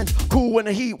no plans. Cool when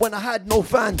the heat, when I had no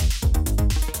fans.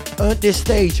 Earned this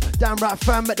stage, damn rap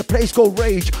fam, make the place go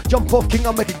rage. Jump off king,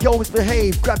 I'll make a girl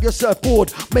misbehave. Grab your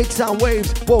surfboard, make sound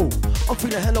waves. Whoa, I'm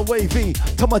feeling hella wavy.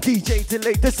 Tell my DJ to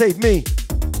late to save me.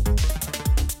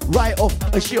 Right off,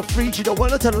 and she a freak, she don't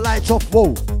wanna turn the lights off.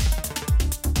 Whoa.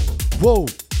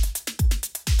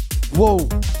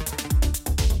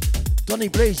 Donny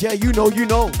Blaze, yeah, you know.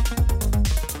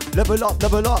 Level up.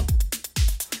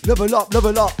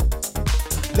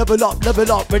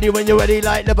 Ready when you're ready,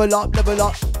 like level up.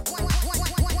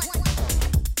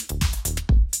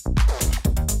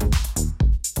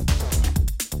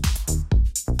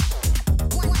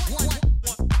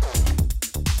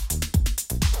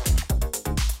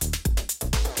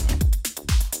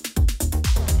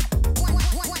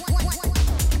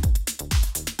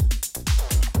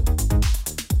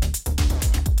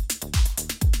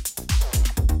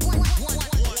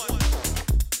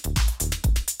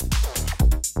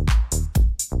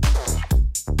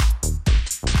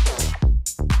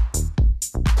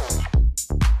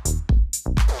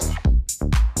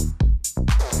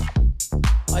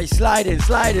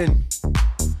 Sliding.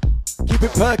 Keep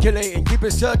it percolating, keep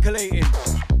it circulating.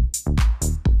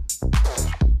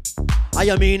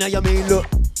 I mean, look.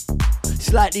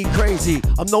 Slightly crazy.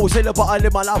 I'm no sailor, but I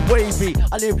live my life wavy.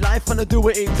 I live life and I do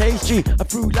it tasty. And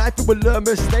through life we will learn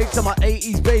mistakes. I'm my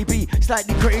 80s baby.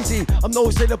 Slightly crazy. I'm no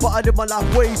sailor, but I live my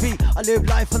life wavy. I live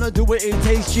life and I do it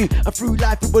tasty. And through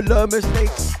life we will learn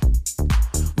mistakes.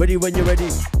 Ready when you're ready.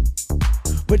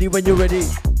 Ready when you're ready.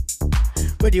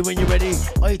 Ready when you're ready.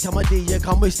 I tell my DJ,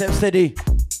 come with step steady.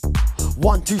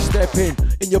 1-2 step in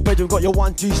your bedroom, got your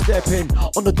 1-2 step in.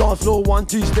 On the dance floor,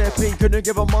 1-2 step in. Couldn't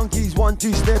give a monkeys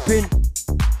 1-2 step in.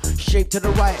 Shape to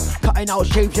the right, cutting out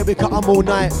shapes, yeah, we cut them all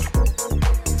night.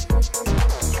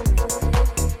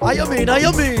 I mean.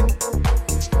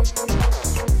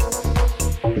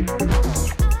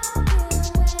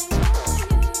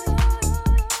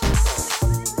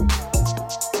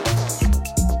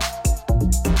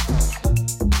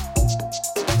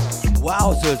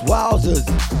 Wowzers.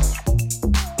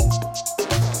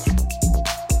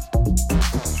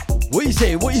 What you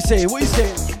say?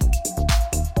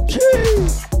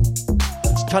 Jeez.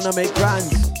 Tryna make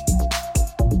grands.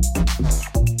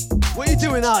 What you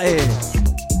doing out here?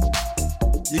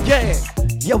 You get it?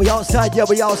 Yeah, we outside. Yeah,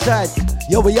 we outside.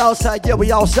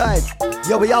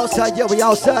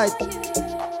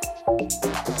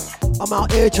 I'm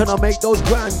out here tryna make those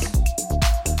grands.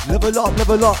 Level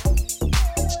up.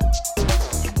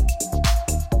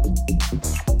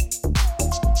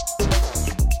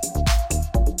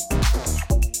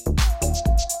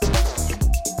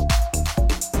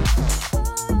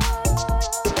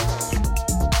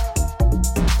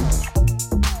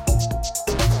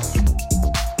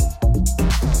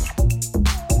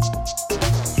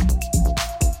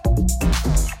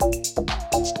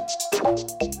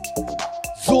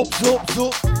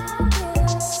 Zoop.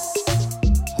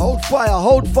 Hold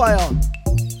fire.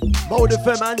 Mode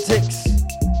FM antics.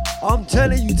 I'm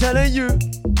telling you.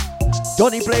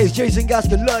 Donny Blaze, Jason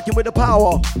Gaskin lurking with the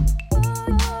power.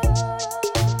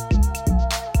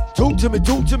 Talk to me.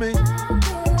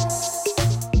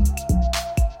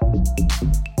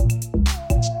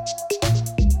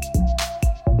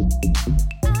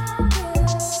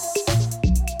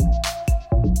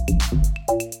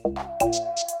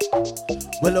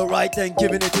 Well, alright then,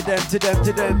 giving it to them.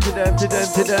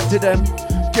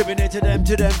 Giving it to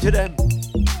them.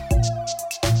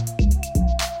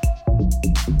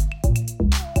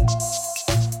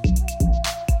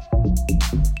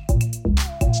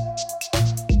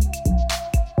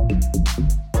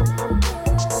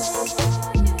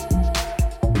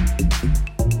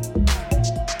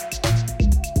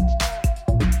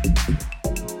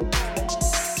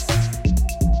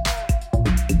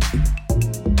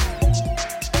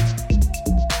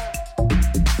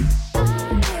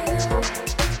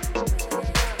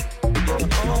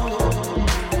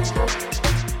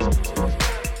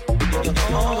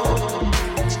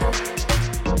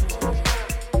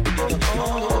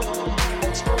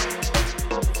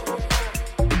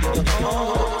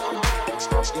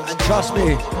 Trust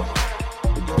me.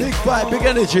 Big vibe, big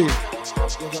energy.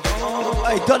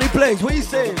 Hey, Donny Blaze, what you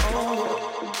saying?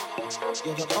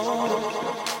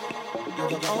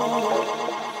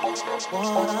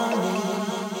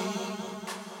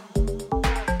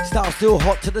 Style still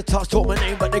hot to the touch, talk my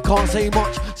name but they can't say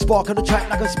much. Spark on the track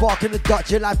like a spark in the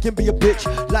Dutch. Your life can be a bitch,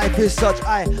 life is such.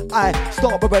 I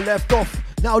start where I left off.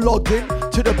 Now logged in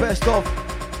to the best of.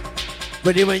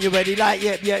 Ready when you're ready, like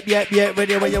yep.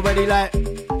 Ready when you're ready, like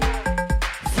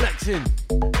flexing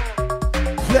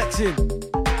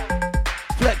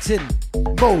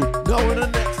mode. No one the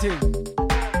next thing.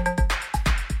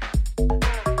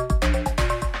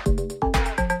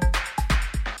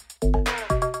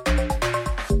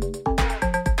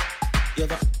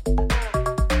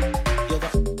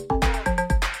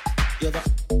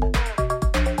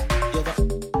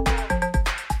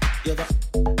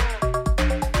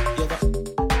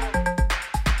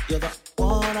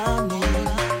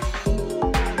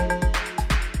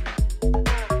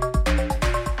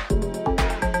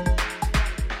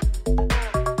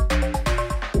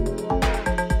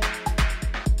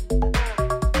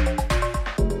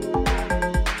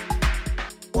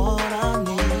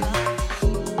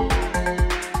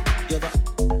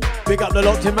 Big up the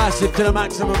locked in massive to the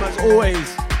maximum as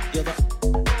always.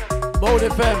 Mode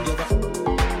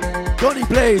FM, Donny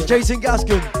Blaze, Jason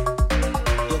Gaskin.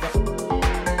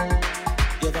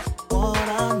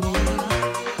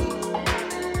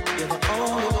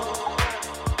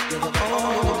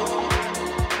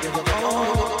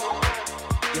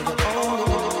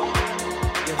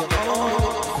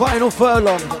 Final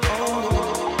furlong.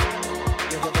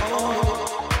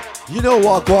 You know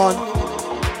what, Guan.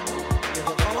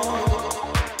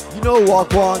 You know what,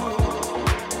 Guan.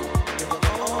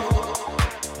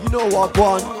 You know what,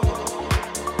 Guan.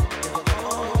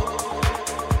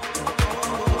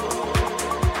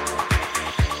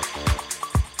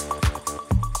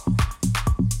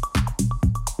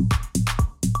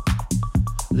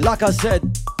 Like I said,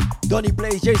 Donny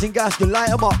Blaze, Jason Gaskin, light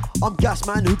 'em up. I'm gas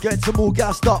man who gets them all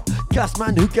gassed up. Gas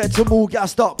man who gets them all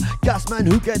gassed up. Gas man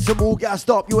who gets them all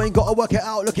gassed up. You ain't gotta work it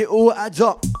out, look, it all adds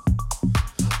up.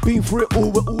 Been through it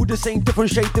all, we're all the same, different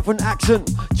shape, different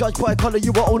accent. Judged by colour,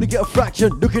 you will only get a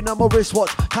fraction. Looking at my wristwatch,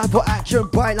 time for action.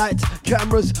 Bright lights,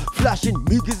 cameras, flashing.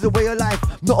 Music is the way of life,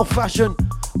 not a fashion.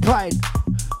 Pride,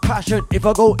 passion, if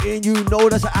I go in, you know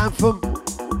that's an anthem.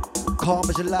 Calm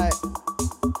as you like,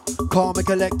 calm and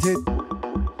collected.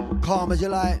 Calm as you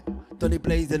like, Donny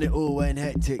Blaze and it all went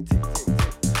hectic.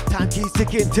 Time keeps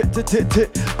ticking, tick, tick, tick,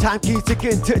 tick. Time keeps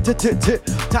ticking, tick, tick, tick, tick.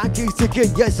 Time keeps ticking,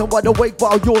 yes, I'm wide awake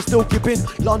while you're still keeping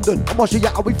London. I'm gonna show you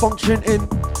how we function in.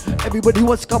 Everybody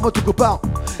wants to come and talk about.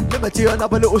 Let me tell you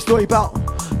another little story about.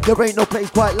 There ain't no place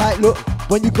quite like, look,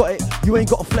 when you got it, you ain't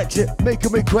gotta flex it. Make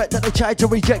them regret that they tried to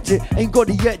reject it. Ain't got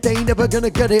it yet, they ain't never gonna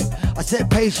get it. I set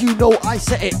pace, you know I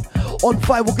set it. On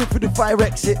fire, walking through the fire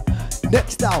exit.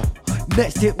 Next style.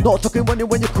 Next tip, not talking when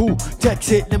you're cool.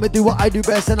 Text it, let me do what I do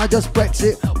best and I just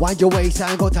Brexit. Wind your waist,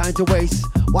 I ain't got time to waste.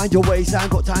 Wind your waist, I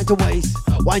ain't got time to waste.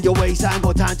 Wind your waist, I ain't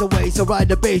got time to waste. So ride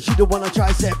the bass, you don't wanna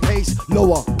try set pace.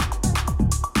 Lower,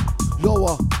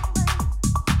 lower,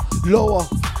 lower.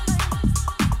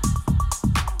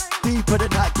 Deeper than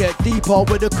that, get deeper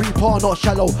with a creeper, not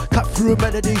shallow. Cut through a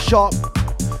melody sharp.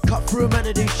 Cut through a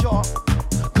melody sharp.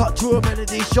 Cut through a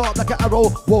melody sharp like an arrow.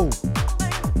 Whoa,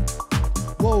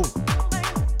 whoa.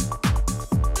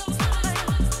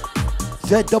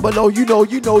 Z-double-O, you know.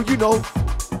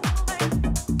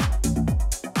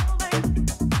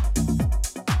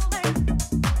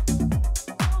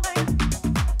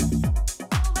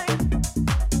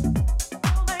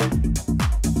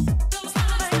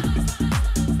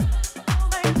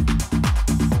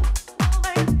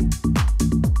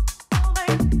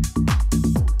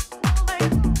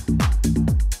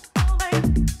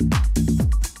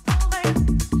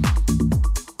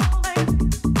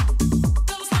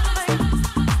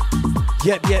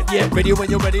 Yep, ready when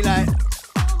you're ready, like.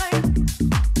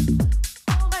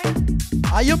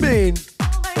 How you mean?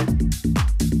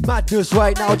 Madness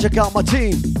right now, check out my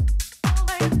team.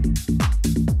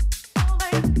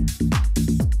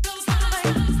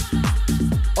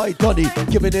 Oi, Donny,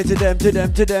 giving it to them.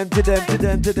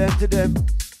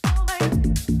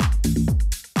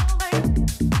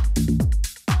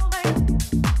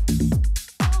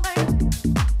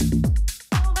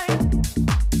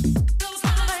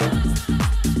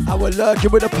 We're lurking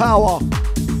with the power.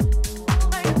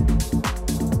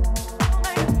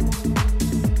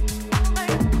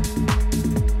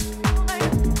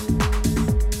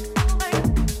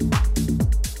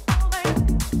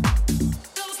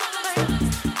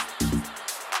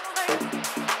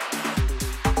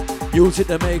 Music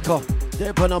the maker.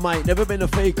 Dead on a mic, never been a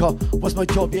faker. What's my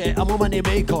job? Yeah, I'm a money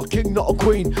maker. King, not a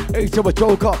queen. Ace of a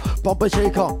joker. Bumper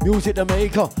shaker. Music the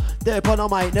maker. There upon a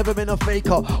mic, never been a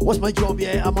faker. What's my job?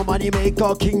 Yeah, I'm a money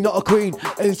maker. King, not a queen.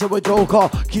 Ain't a joker.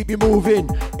 Keep you moving,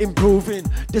 improving.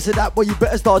 This and that, but you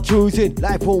better start choosing.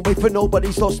 Life won't wait for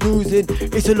nobody, start snoozing.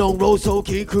 It's a long road, so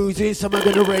keep cruising. Some are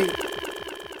gonna rate.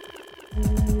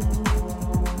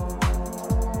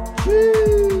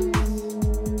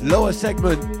 Jeez. Lower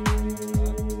segment.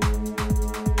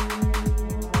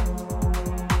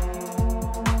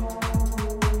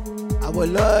 And we're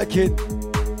lurking.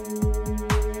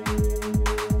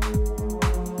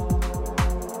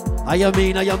 I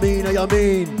mean.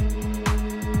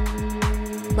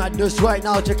 Madness right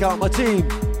now, check out my team.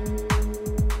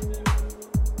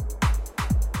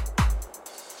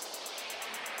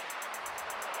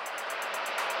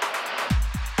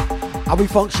 How we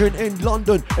function in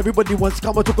London. Everybody wants to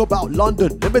come and talk about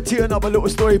London. Let me tell you another little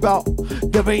story about.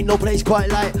 There ain't no place quite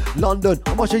like London.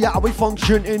 I'm gonna show you how we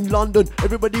function in London.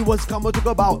 Everybody wants to come and talk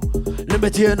about. Let me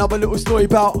tell you another little story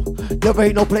about. There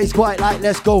ain't no place quite like.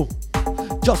 Let's go.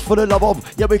 Just for the love of,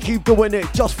 yeah, we keep doing it,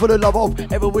 just for the love of.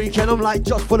 Every weekend I'm like,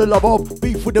 just for the love of.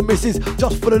 Beef with the missus,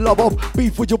 just for the love of.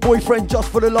 Beef with your boyfriend, just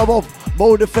for the love of.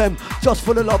 Mode FM, just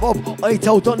for the love of. I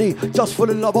tell Donny, just for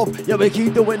the love of. Yeah, we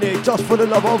keep doing it, just for the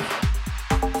love of.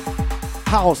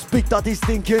 House, Big Daddy's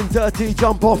thinking dirty,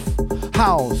 jump off.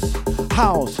 House.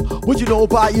 What you know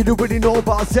about? You don't really know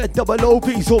about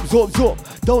Z-double-O-P,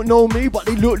 zup. Don't know me, but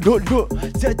they look.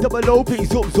 Z-double-O-P,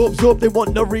 zup. They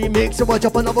want the remix, so I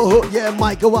drop another hook. Yeah,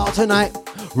 might go out tonight.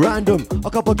 Random, a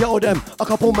couple girl them, a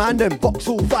couple man them.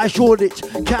 Vauxhall, 5 Shoreditch,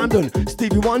 Camden,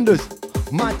 Stevie Wonders.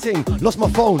 My thing, lost my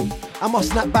phone. I must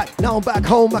snap back, now I'm back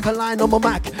home like a line on my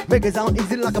Mac. Make it sound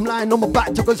easy like I'm lying on my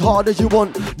back. Took as hard as you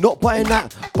want, not buying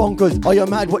that. Bonkers, are you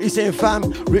mad? What you saying,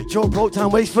 fam? Rich or broke,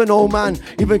 time waste for no man.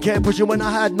 Even can't push it when I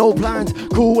had no plans.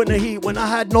 Cool in the heat when I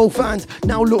had no fans.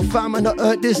 Now look, fam, and I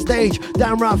earned this stage.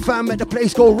 Damn right, fam, make the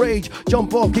place go rage.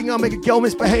 Jump off, king, I'll make a girl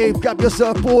misbehave. Grab your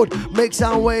surfboard, make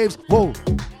sound waves. Whoa.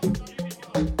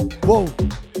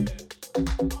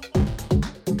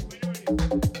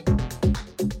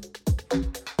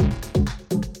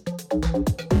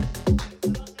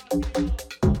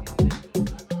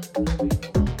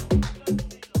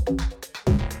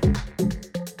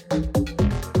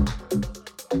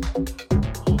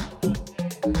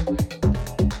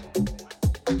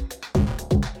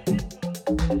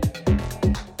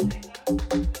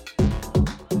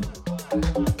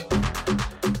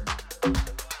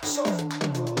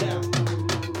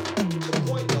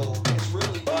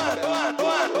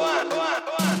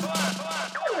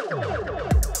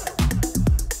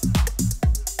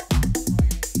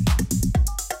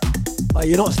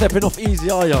 You're not stepping off easy,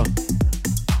 are you?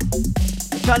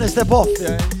 You're trying to step off,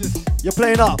 yeah? You're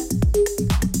playing up.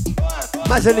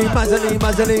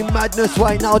 Mazzoline, madness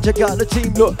right now. Check out the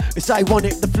team, look. It's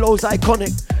ironic, the flow's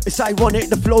iconic. It's ironic,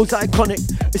 the flow's iconic.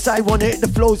 It's ironic, the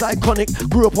flow's iconic.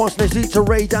 Grew up on Snake Street to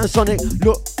Ray Dan Sonic.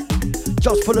 Look,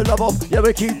 just for the love of. Yeah,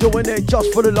 we keep doing it,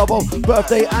 just for the love of.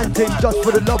 Birthday antics, just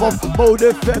for the love of. Mode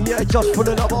FM, yeah, just for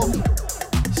the love of.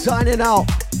 Signing out.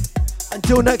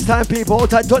 Until next time, people, hold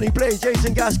tight, Donny Blaze,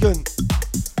 Jason Gaskin.